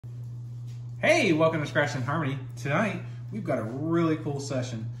Hey, welcome to Scratch and Harmony. Tonight, we've got a really cool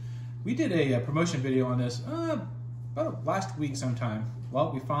session. We did a promotion video on this about last week sometime.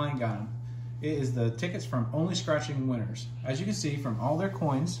 Well, we finally got them. It is the tickets from Only Scratching Winners. As you can see from all their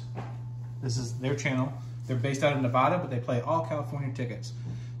coins, this is their channel. They're based out of Nevada, but they play all California tickets.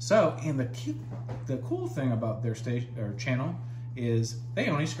 So, and the cool thing about their channel is they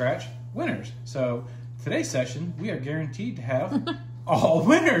only scratch winners. So, today's session, we are guaranteed to have all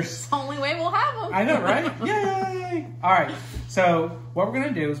winners. It's the only way we'll have them. I know, right? Yay! All right, so what we're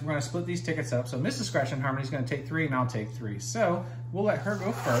going to do is we're going to split these tickets up. So Mrs. Scratch and Harmony is going to take 3 and I'll take 3. So we'll let her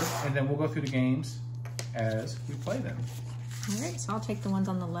go first and then we'll go through the games as we play them. All right, so I'll take the ones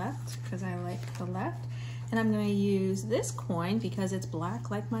on the left because I like the left. And I'm going to use this coin because it's black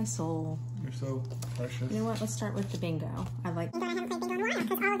like my soul. You're so precious. You know what? Let's start with the bingo. I like I haven't played bingo in a while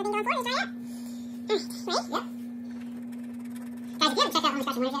because all of the bingo on board is right up. Right? Yep. Guys, if you haven't checked out Only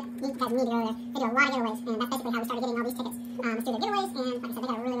Scratching Winners yet, you guys need to go there. They do a lot of giveaways, and that's basically how we started getting all these tickets. It's through their giveaways, and like I said, they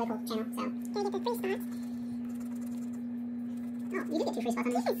got a really, really cool channel. So, gonna get the free spots. Oh, you did get 2 free spots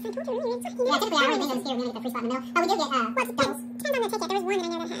on this. Yes, I told you earlier. Yeah, typically our only bingo is here, we're gonna get the free spot in the middle. But we did get, well, it depends on the ticket. There was one that I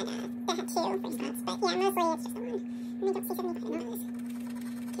know that had 2 free spots. But yeah, mostly it's just the one. And I don't see 75 on this.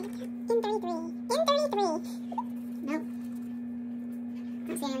 In 33. In 33. Nope. I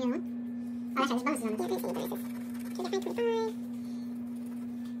don't see any other one. Oh, actually, there's bonuses on this. Yeah, I don't see any bonuses.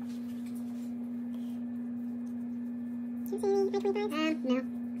 Should get 525. No.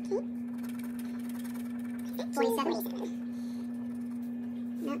 Okay. 47.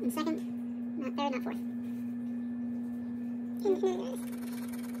 Not in second, not third, not fourth. And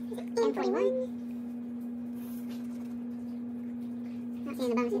 41. Not seeing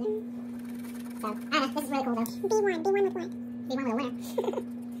the bonus either. So, I don't know, this is really cool though. B1 with what? B1 with a winner.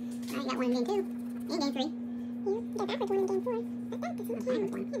 Alright, got 1 in game 2. And game 3. You got backwards 1 in game 4. Not bad, that's not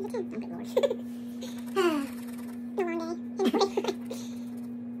backwards 1. Yeah, it's a 10. Oh, good lord. The long day.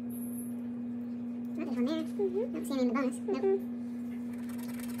 Not this one there. Not seeing any in the bonus. Nope.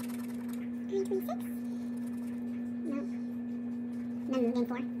 26. Nope. None in game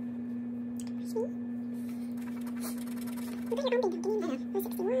 4. Sweet. You got your own bingo, didn't you? I know.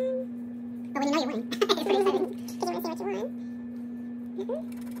 61. But when you know you're winning, it's pretty exciting. Did you want to see what you won?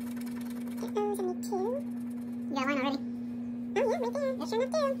 Oh, 72. You got 1 already. Oh yeah, right there. That's sure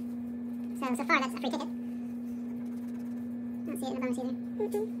enough too. So far that's a free ticket. Don't see it in the bonus either.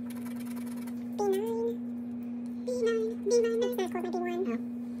 B9. That's not, of course, my B1. Oh.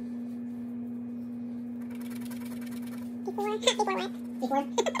 B4. B4 what? B4.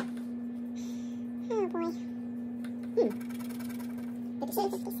 Oh boy. 56.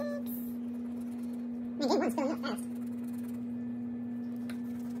 56. Man, game 1's filling up fast.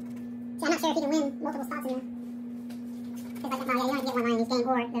 See, I'm not sure if you can win multiple spots in here. Because like, you only get 1 line in each game, or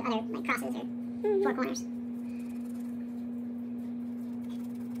the other like crosses or 4 corners.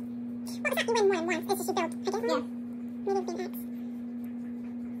 Well, it's not you win 1 once, it's just you build again. Yeah. Maybe it's been X.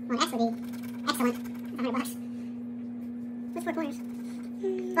 Well, X would be excellent. $100. What's 4 corners?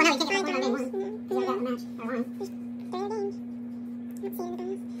 Well, no, you can't get 4 corners on game 1. Because you got a match, or 1. There's 3 games. Not seeing the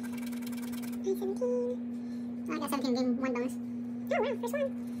bonus. 17. Oh, I got 17 game 1 bonus. Oh, wow, first one.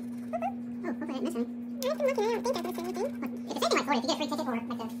 Oh, hopefully I didn't miss any. I've been looking, I don't think I've missed anything. If it's anything like 40, if you get a free ticket or like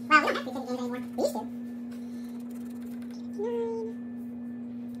the... Well, we don't have free ticket games anymore. We used to. 59.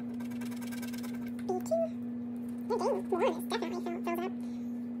 B2. Your game 1 is definitely filled up.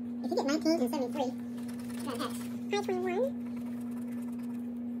 If you get 19 and 73, you got an X. 521.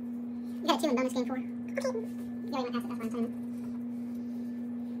 You got a 2 in bonus game 4. Okay. You already went past it, that's why I'm telling you.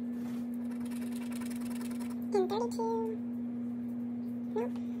 In 32.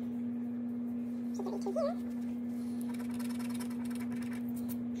 Nope. So 32 here.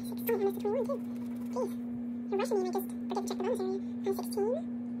 16. I missed the 21 too. Jeez. You're rushing me and I just forget to check the bonus area. 16.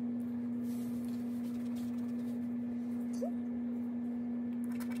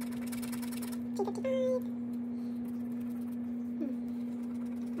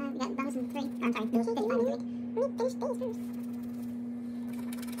 We got bonus in 3. Oh, I'm sorry, 55 and 3. Let me finish these first.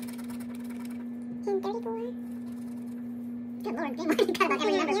 In 34. Good lord, game 1 got about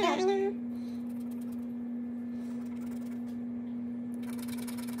every number filled. I know.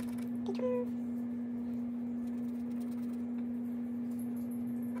 12.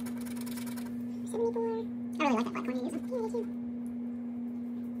 74. I really like that black coin you're using. Yeah, me too.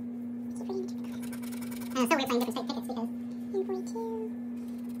 Keep reading, keep it going. So we're playing different state tickets because... In 42.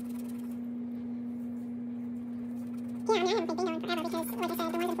 Yeah, I mean, I haven't played bingo in forever because, like I said,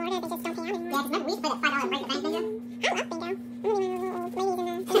 the ones in Florida, they just don't pay out anymore. Yeah, because remember, we used to play that $5 break the bank bingo? I love bingo. I'm really one of the old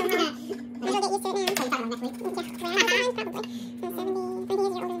ladies in the... I'll go get used to it now. So you're talking about next week? Yeah, well, mine's probably. 70. I think he's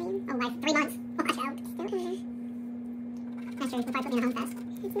a year older than me. Oh, like 3 months. will probably put me in a home fast.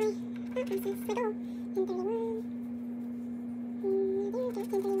 That's my thought process, my goal. And 31. And 31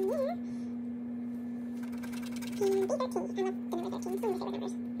 there. And B13. I love the number 13. Some of my favorite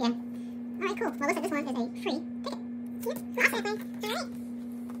numbers. Yeah. Alright, cool. Well, looks like this one is a free ticket. Yep. Awesome. Alright.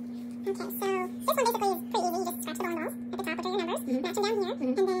 Okay, so this one basically is pretty easy. You just scratch the bowling balls at the top, which are your numbers, match them down here,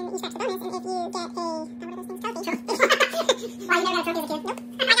 and then you scratch the bonus, and if you get a, what are those things, trophy? Why, you never got a trophy as a kid? Nope.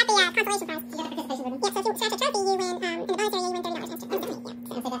 I got the consolation prize. You got the participation ribbon. Yeah, so if you scratch a trophy, you win, in the bonus area, you win $30 extra. Oh, definitely, yeah.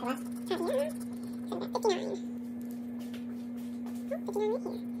 So I'll say that for last. Trophy, so we got 59. Oh, 59 right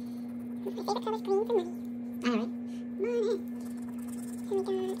here. My favorite color is green for money. Alright. Money. And we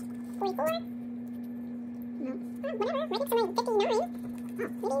got 44. No. Oh, whatever. Maybe it's only 59. Oh, maybe you need to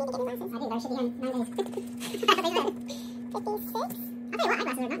get new glasses. I do, though. It should be here in 9 days. 56. I'll tell you what, eyeglasses are not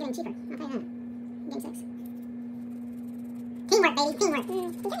getting cheaper. I'll tell you that. I'm getting 6. Teamwork, baby, teamwork. We got our own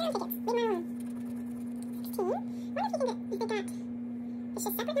tickets. Leave my own. 16. What if we can get, if they got, it's just separate numbers, or? What do you mean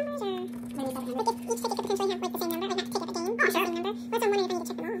separate numbers? Like, each ticket could potentially have, like, the same number, like, not ticket, but game. Oh, sure. Same number. What's on one end if I need to check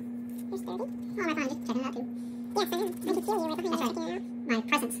them all? There's 30. Oh, my phone, just checking it out, too. Yes, I am. I can feel you right behind me checking it out. My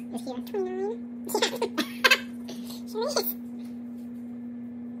presence is here. 29. Yeah. Sure is.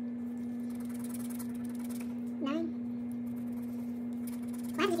 9.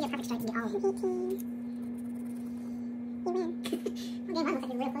 Why would you be a perfect strike to be all of them? 18. You win. Well, game 1 looks like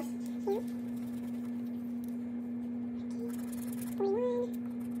you're real close. Yeah.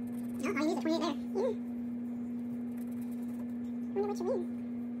 41. No, all you need is a 28 there. Yeah. I wonder what you win. Hopefully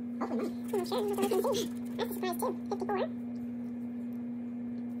money. I'm not sure. That's what I was going to say. That's a surprise too. 54.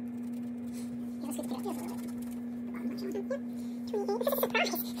 Yeah, let's get the ticket up here a little bit. The bottom not showing. Yeah. 28. This is a surprise. Oh, there's the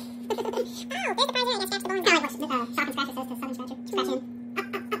prize right. I scratched the bowling ball. Like what Shock and Scratch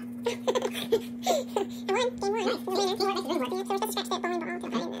says to Southern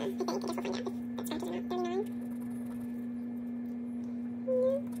Scratcher. Scratch in. I won. Game 1. Nice. Winner. Teamwork makes the dream work. Yeah, so we're supposed to scratch that bowling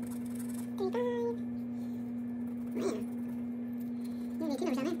ball. Okay. I think. I guess we'll find out if that scratches or not. 39. 35. Man. You need 2 numbers down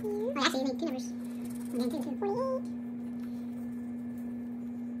there. Yeah. Oh, actually, you need 2 numbers. And then 2 too. 48.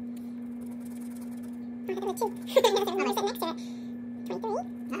 I had to do 2. I never said number sitting next to it. 23.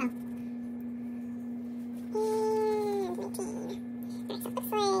 Uh-oh. And 19. Alright, so it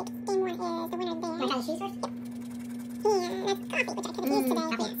looks like game 1 is the winner there. Want to try the shoes first? Yep. And that's coffee, which I could have used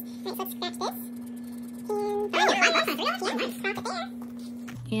today. Coffee. Yes. Alright, so let's scratch this. And yeah, nice. Profit there.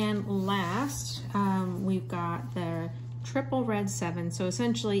 And last, we've got the triple red 7. So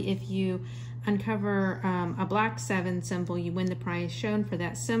essentially, if you uncover a black 7 symbol, you win the prize shown for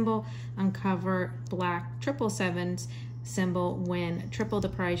that symbol. Uncover black triple 7s symbol, win triple the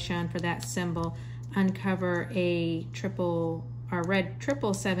prize shown for that symbol. Uncover a red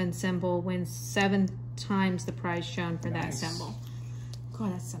triple 7 symbol, win 7 times the prize shown for that symbol.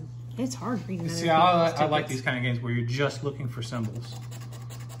 God, that's some. It's hard reading. See, I like these kind of games where you're just looking for symbols.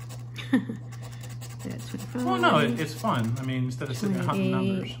 Well, no, it's fun. I mean, instead of sitting there hunting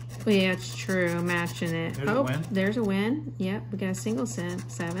numbers. Well, yeah, it's true. Matching it. There's a win. There's a win. Yep, we got a single 7.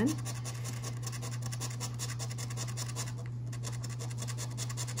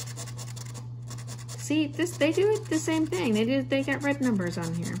 See, they do it the same thing. They got red numbers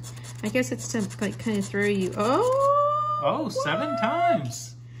on here. I guess it's to like kind of throw you. Oh, 7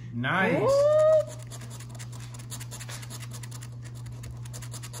 times. Nice. Oh.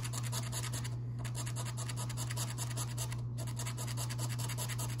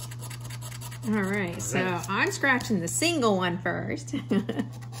 All right, so I'm scratching the single one first.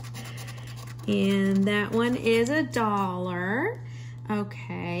 And that one is $1.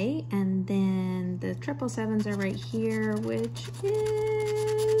 Okay, and then the triple 7s are right here, which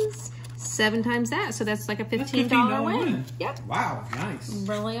is 7 times that. So that's like a $15 win. Yep. Wow, nice.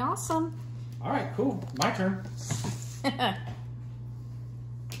 Really awesome. All right, cool. My turn. All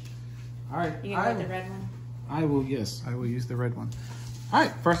right. You gonna go with the red one? I will, yes, I will use the red one. All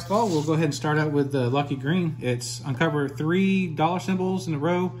right, first of all, we'll go ahead and start out with the lucky green. It's uncover 3 dollar symbols in a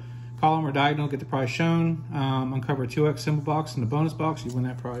row, column or diagonal, get the prize shown. Uncover 2X symbol box in the bonus box, you win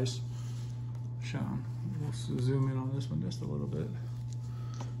that prize shown. We'll zoom in on this one just a little bit.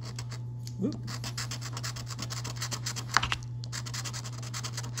 Whoop.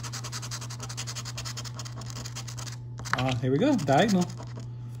 Here we go, diagonal.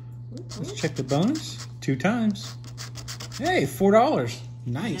 Let's check the bonus 2 times. Hey, $4.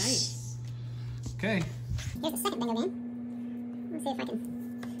 Nice. Okay. Here's the second bingo game. Let's see if I can.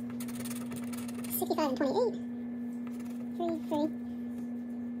 65 and 28. 3, 3.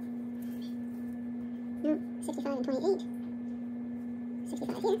 No, 65 and 28.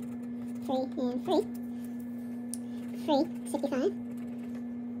 65 here. 3 and 3. 3, 65.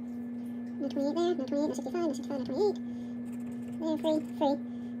 No 28 there, no 28, no 65, no 65, no 28. there, free. All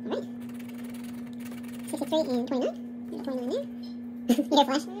right. 63 and 29. There's a 29 there. You get a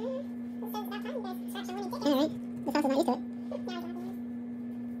flash. All right. The sauce is not used to it.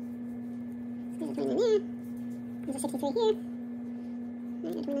 There's a 29 there. There's a 63 here.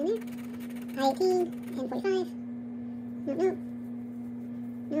 There's a 29 there. I-18 and 45.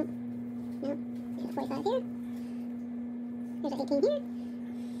 Nope. There's a 45 here. There's a 18 here.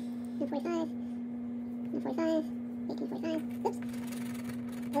 And 45. And 45. 18, 45. Oops.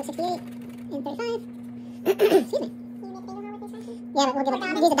 Oh, 68 and 35. Excuse me. Yeah, but we'll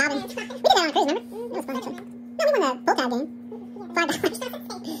use the Dobbin. We did that on a cruise, remember? That was fun, actually. No, we won the pull tab game. $5. That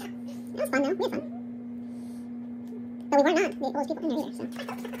was fun, though. We had fun. But we were not the oldest people in there either, so.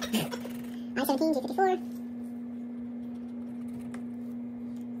 I-17, G54.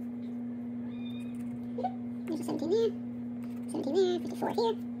 There's a 17 there. 17 there. 54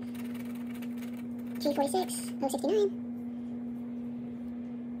 here. G46. Oh, 69.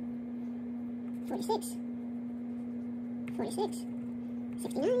 46. 46.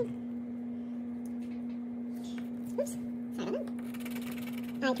 69. Oops. Sorry about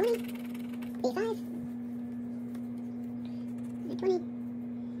that. I-20. B5. I-20.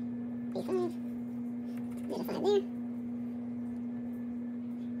 B5. There's a 5 there.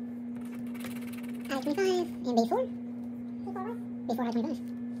 I-25 and B4. B4 I-25.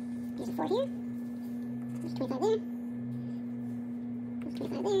 There's a 4 here. There's 25 there. There's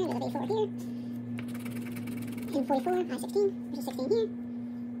 25 there. There's a B4 here. And 44, I-16. There's a 16 here.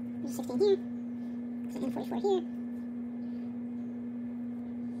 There's a 16 here. There's an M44 here.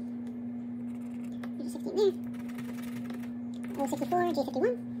 There's a 16 there. Oh, 64,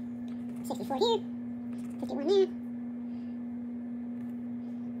 G51. 64 here. 51 there.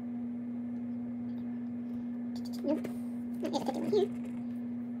 Nope. There's a 51 here.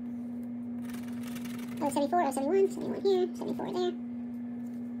 Oh, 74, oh, 71. 71 here. 74 there.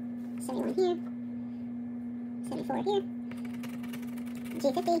 71 here. 74 here.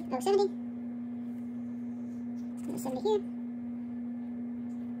 G50, oh, 70. There's a 70 here.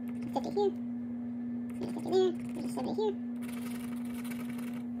 50 here. There's a 50 there. There's a 70 here.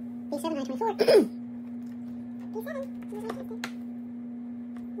 B7, I-24. B7. B7.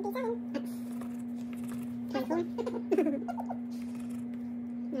 24.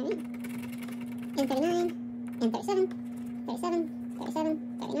 Alright. M39. M37. 37. 37.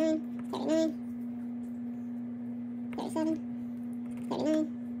 39. 39. 37, 39,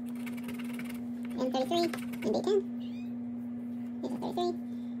 and 33, and B10. Here's a 33,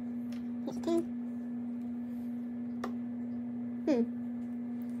 here's a 10. Did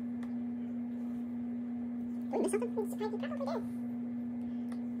we miss something? I probably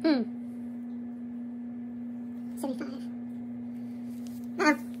did. 75.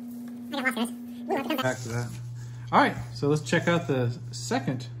 Uh-oh. I got lost, guys. Back to that. All right, so let's check out the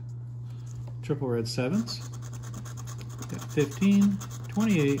second triple red sevens. Got 15,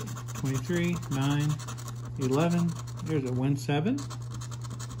 28, 23, 9, 11. There's a win 7.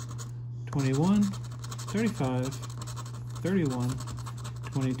 21, 35, 31,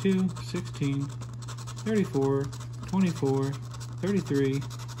 22, 16, 34, 24, 33,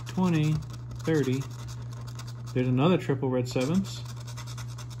 20, 30. There's another triple red sevens.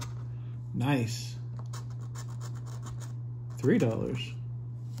 Nice. $3.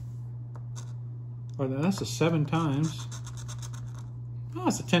 Oh, that's a 7 times. Oh,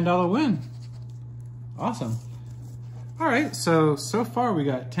 it's a $10 win. Awesome. All right, so far we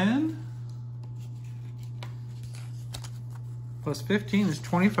got 10 plus 15 is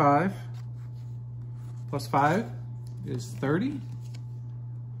 25 plus 5 is 30.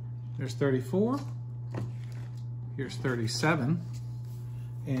 There's 34. Here's 37.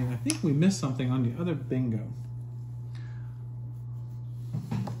 And I think we missed something on the other bingo.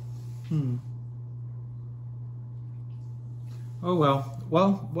 Oh well.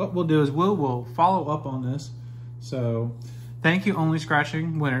 Well, what we'll do is we'll follow up on this. So thank you, Only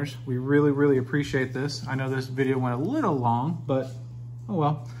Scratching Winners. We really appreciate this. I know this video went a little long, but oh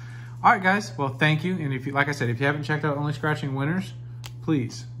well. All right, guys. Well, thank you. And if you, like I said, if you haven't checked out Only Scratching Winners,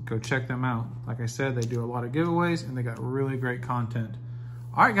 please go check them out. Like I said, they do a lot of giveaways and they got really great content.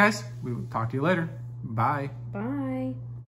 All right, guys. We will talk to you later. Bye. Bye.